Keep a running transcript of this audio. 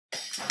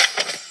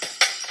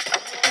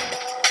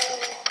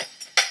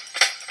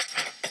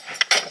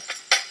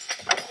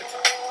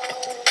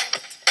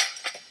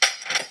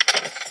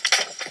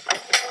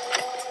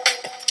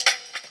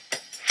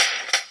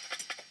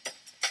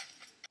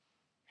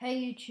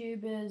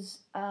YouTubers,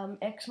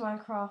 X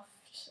Minecraft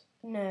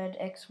Nerd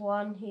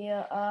X1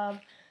 here.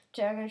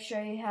 Today I'm going to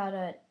show you how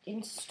to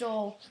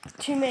install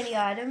too many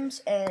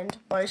items and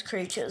most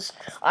creatures.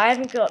 I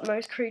haven't got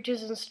most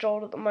creatures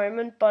installed at the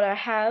moment, but I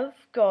have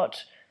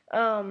got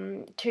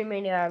too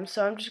many items.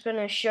 So I'm just going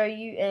to show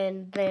you,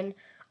 and then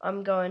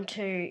I'm going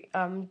to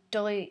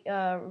delete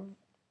force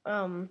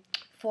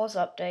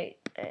update,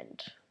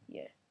 and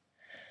yeah.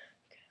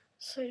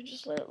 So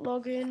just let it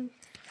log in.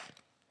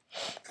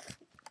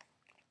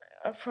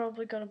 I've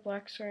probably got a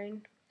black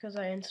screen because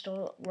I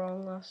installed it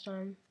wrong last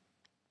time.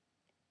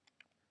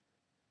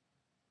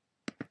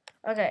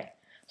 Okay,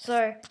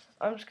 so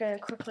I'm just going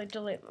to quickly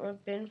delete my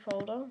bin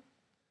folder.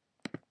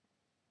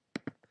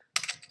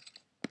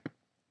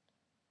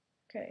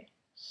 Okay,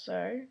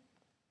 so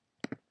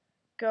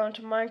go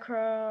into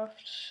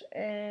Minecraft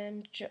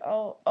and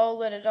I'll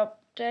let it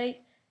update,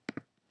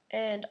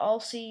 and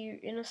I'll see you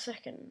in a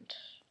second.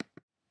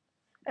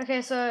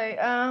 Okay, so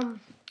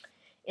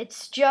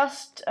it's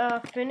just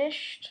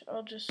finished.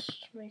 I'll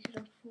just make it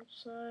a full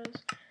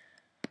size.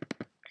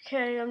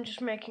 Okay, I'm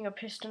just making a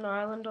piston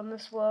island on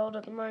this world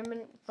at the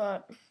moment,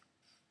 but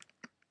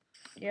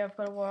yeah, I've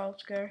got a while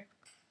to go.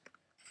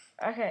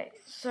 Okay,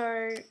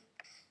 so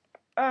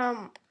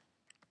I've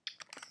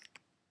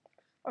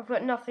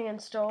got nothing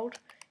installed,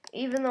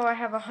 even though I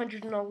have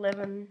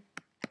 111.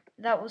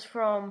 That was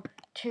from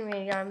too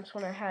many items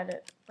when I had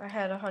it. I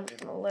had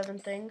 111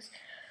 things.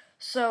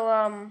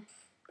 So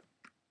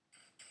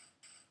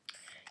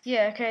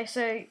yeah, okay,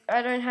 so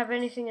I don't have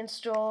anything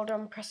installed.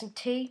 I'm pressing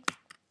T.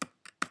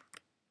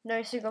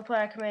 No single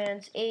player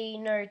commands. E,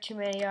 no too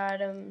many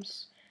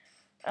items.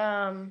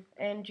 And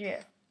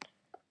yeah.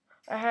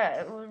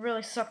 It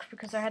really sucked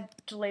because I had to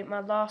delete my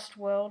last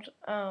world,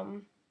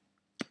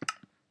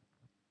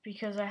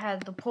 because I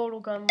had the Portal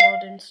gun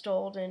mod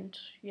installed, and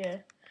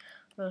yeah,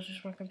 that was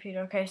just my computer.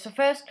 Okay, so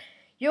first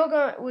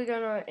we're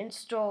gonna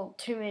install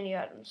too many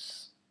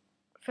items.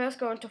 First,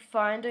 go into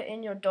Finder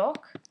in your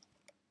dock.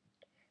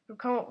 You'll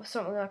come up with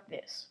something like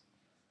this.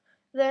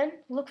 Then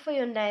look for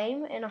your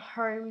name and a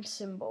home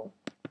symbol.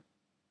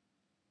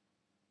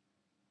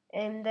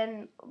 And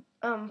then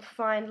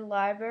find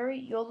library.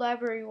 Your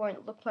library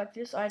won't look like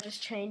this. I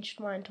just changed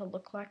mine to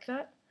look like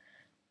that.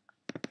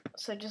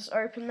 So just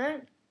open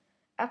that.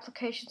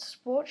 Application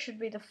support should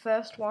be the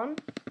first one.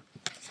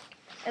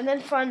 And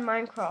then find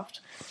Minecraft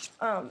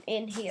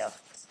in here.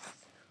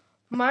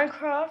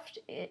 Minecraft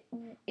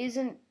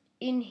isn't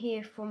in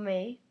here for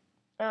me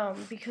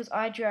because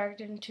I dragged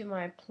it into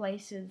my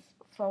places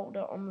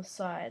folder on the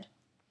side.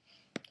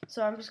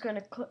 So I'm just going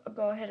to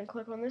go ahead and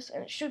click on this,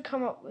 and it should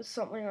come up with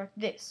something like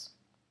this.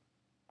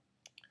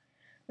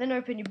 Then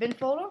open your bin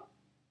folder,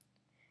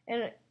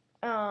 and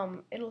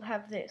it'll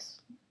have this.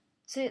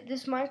 See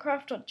this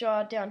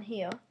Minecraft.jar down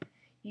here.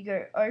 You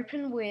go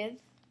open with,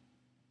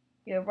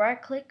 you go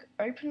right click,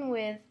 open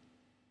with,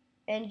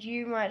 and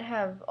you might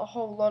have a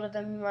whole lot of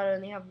them. You might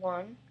only have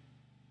one.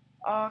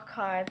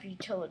 Archive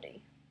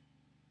utility.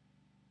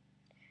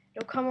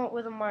 It'll come up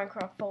with a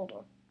Minecraft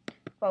folder,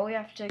 but we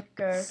have to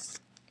go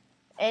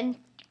and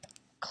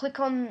click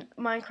on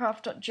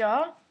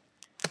Minecraft.jar,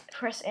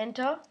 press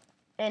enter,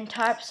 and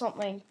type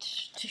something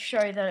to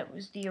show that it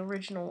was the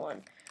original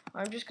one.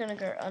 I'm just going to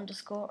go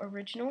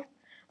 _original.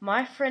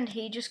 My friend,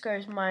 he just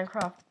goes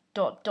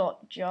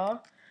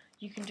Minecraft.jar.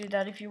 You can do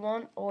that if you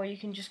want, or you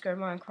can just go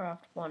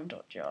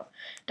Minecraft1.jar.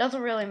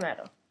 Doesn't really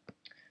matter.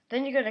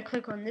 Then you're going to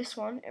click on this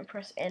one and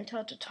press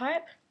enter to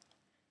type.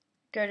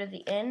 Go to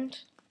the end,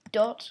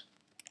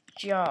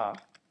 .jar,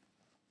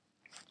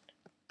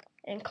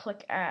 and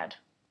click add.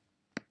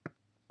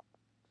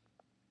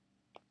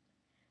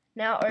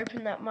 Now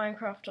open that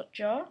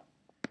Minecraft.jar,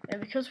 and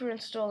because we're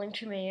installing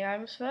too many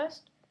items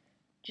first,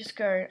 just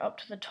go up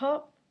to the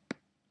top,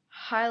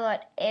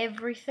 highlight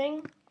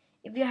everything.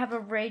 If you have a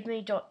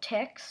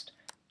readme.txt,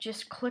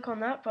 just click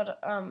on that, but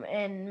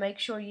and make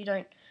sure you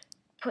don't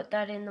put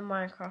that in the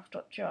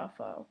Minecraft.jar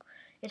file.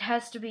 It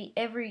has to be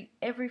every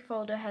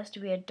folder has to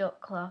be a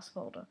 .class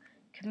folder.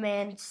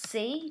 Command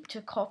C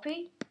to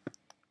copy,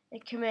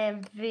 and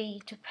Command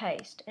V to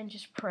paste, and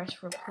just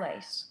press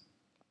replace.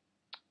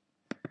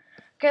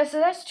 Okay,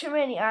 so that's too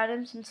many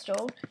items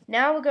installed.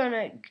 Now we're going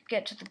to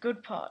get to the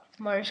good part,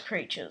 most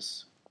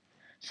creatures.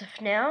 So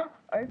for now,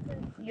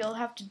 you'll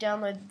have to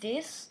download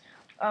this.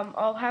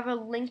 I'll have a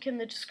link in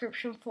the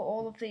description for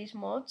all of these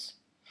mods.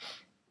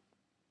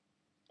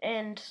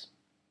 And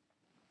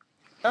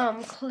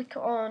click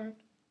on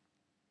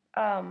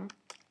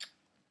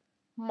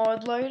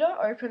mod loader,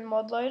 open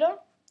mod loader,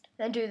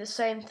 and do the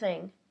same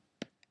thing.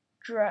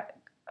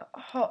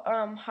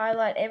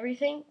 Highlight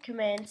everything,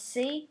 Command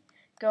C,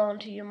 go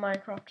onto your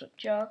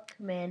Minecraft.jar,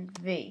 Command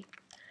V.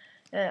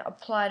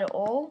 Apply to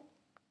all,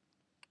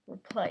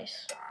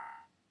 replace.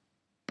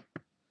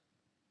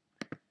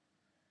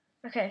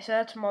 Okay, so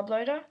that's mod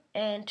loader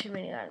and too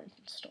many items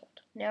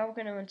installed. Now we're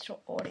going to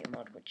install audio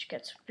mod, which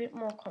gets a bit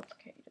more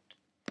complicated.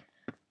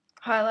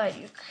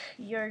 Highlight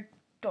your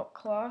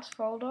 .class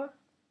folder,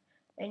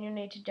 and you'll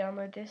need to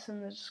download this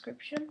in the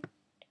description.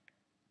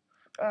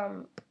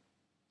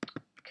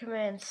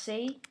 Command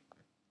C,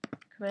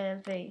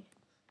 Command V.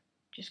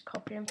 Just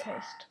copy and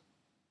paste.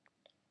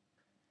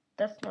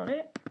 That's not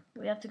it.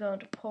 We have to go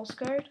into pulse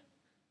code,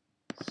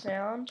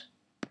 sound,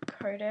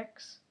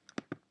 codecs.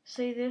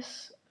 See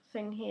this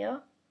thing here?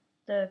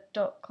 The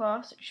dot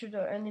class, it should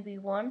only be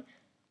one.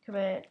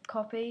 Command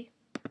copy,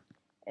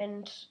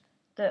 and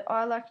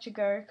I like to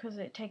go because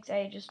it takes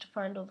ages to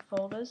find all the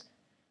folders.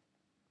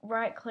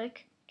 Right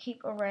click,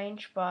 keep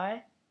arrange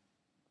by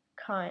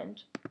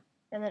kind,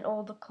 and then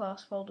all the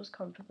class folders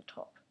come to the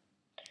top.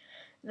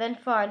 Then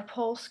find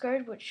pulse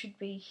code, which should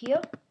be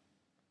here,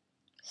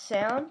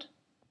 sound,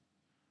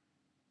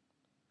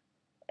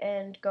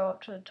 and go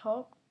up to the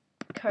top,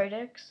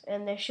 codecs,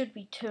 and there should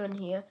be 2 in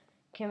here.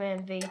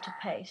 Command V to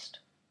paste.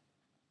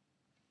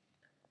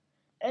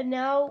 And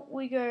now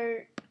we go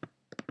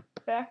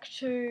back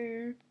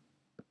to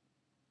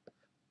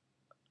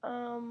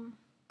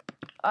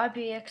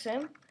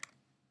IBXM,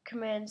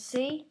 Command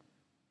C,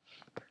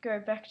 go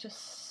back to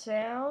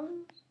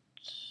sound,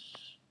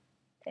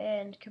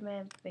 and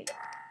Command V,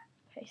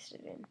 paste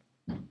it in.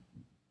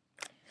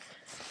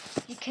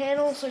 You can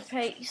also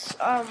paste,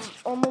 on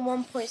the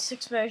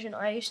 1.6 version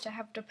I used to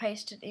have to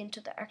paste it into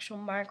the actual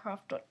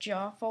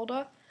Minecraft.jar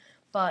folder,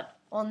 but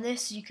on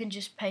this you can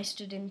just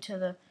paste it into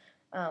the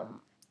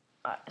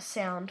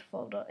sound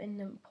folder in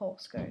the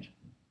pulse code.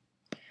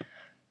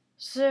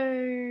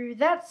 So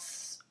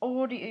that's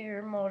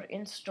audio mod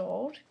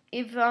installed.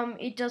 If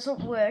it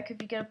doesn't work,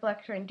 if you get a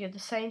black screen, do the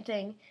same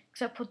thing,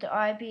 except put the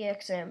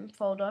IBXM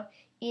folder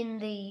in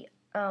the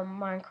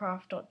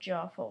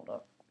Minecraft.jar folder.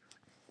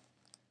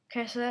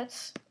 Okay, so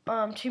that's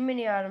too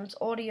many items,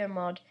 audio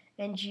mod,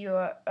 and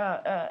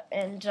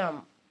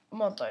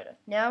mod loader.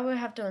 Now we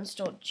have to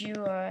install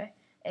GUI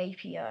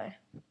API.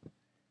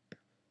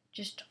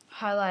 Just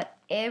highlight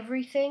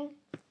everything,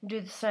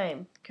 do the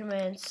same.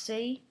 Command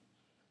C,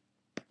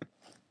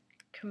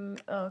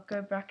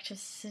 go back to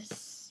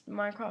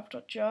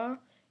Minecraft.jar,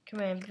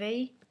 Command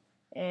V,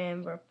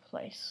 and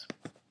replace.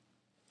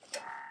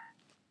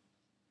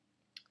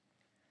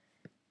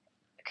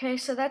 Okay,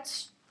 so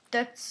that's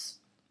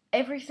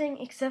everything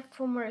except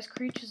for most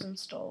creatures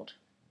installed.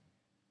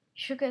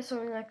 You should get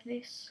something like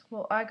this.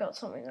 Well, I got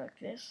something like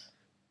this.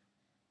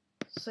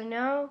 So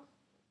now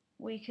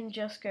we can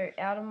just go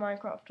out of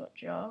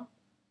Minecraft.jar,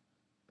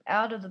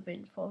 out of the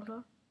bin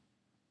folder,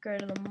 go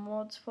to the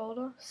mods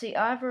folder. See,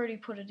 I've already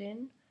put it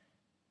in.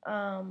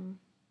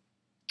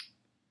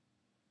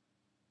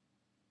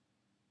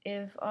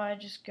 If I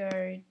just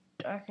go,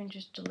 I can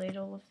just delete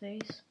all of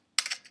these,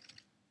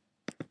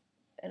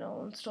 and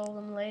I'll install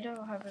them later.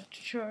 I'll have a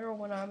tutorial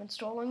when I'm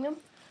installing them,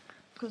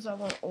 because I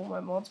want all my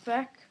mods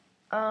back.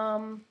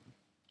 Go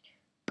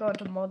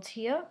into mods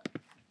here,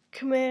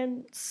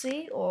 Command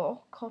C or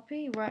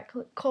copy, right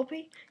click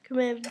copy,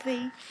 Command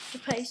V to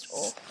paste,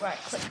 or right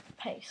click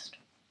paste.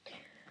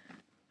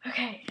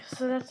 Okay,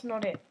 so that's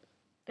not it.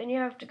 Then you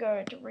have to go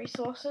into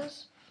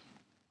resources,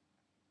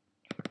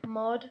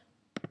 mod,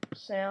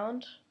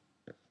 sound,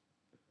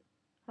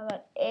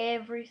 highlight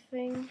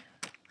everything,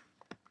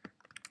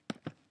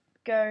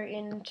 go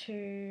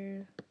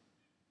into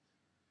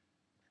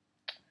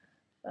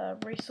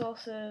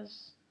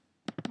resources,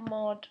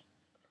 mod,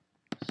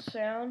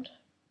 sound.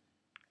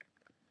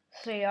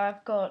 See,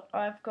 I've got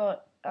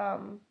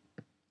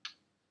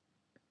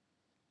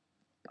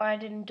I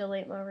didn't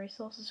delete my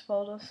resources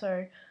folder,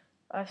 so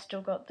I've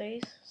still got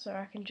these, so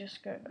I can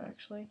just go,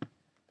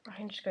 I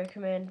can just go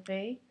Command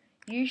V.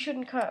 You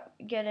shouldn't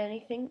get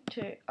anything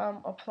to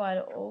apply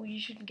to all, you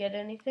shouldn't get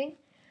anything,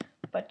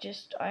 but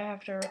just I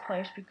have to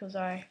replace because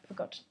I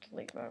forgot to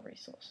delete my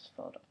resources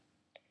folder.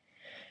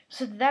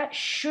 So that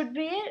should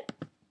be it,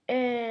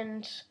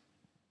 and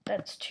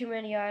that's too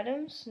many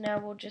items. Now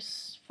we'll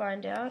just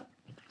find out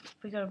if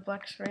we got a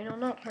black screen or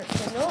not.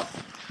 Hopefully not,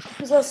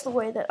 because that's the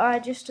way that I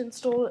just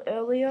installed it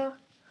earlier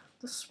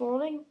this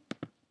morning.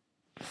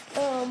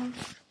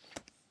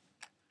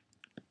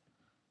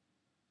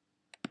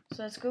 So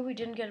that's good, we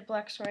didn't get a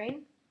black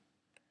screen.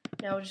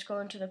 Now we'll just go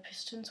into the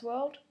pistons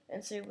world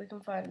and see if we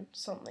can find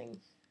something.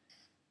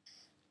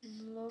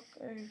 Look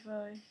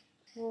over,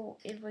 well,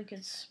 if we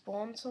could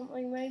spawn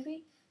something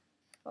maybe.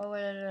 Oh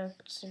wait, I don't have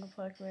single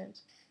player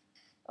commands.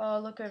 Oh,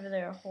 look over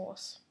there, a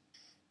horse.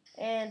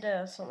 And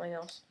something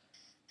else.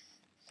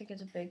 I think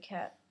it's a big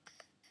cat.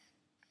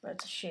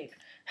 That's a sheep.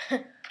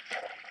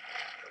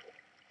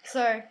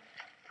 So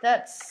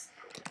that's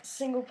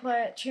single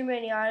player, too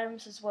many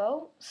items as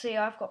well. See,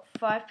 I've got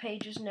 5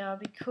 pages now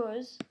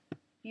because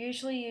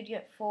usually you'd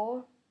get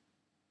 4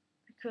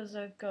 because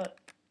I've got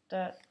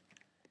that.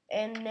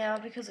 And now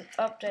because it's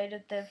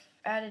updated, they've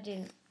added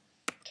in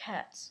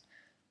cats.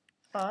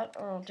 But,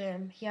 oh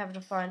damn, you have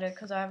to find it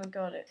because I haven't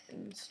got it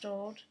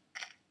installed.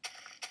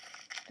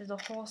 There's a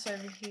horse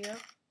over here.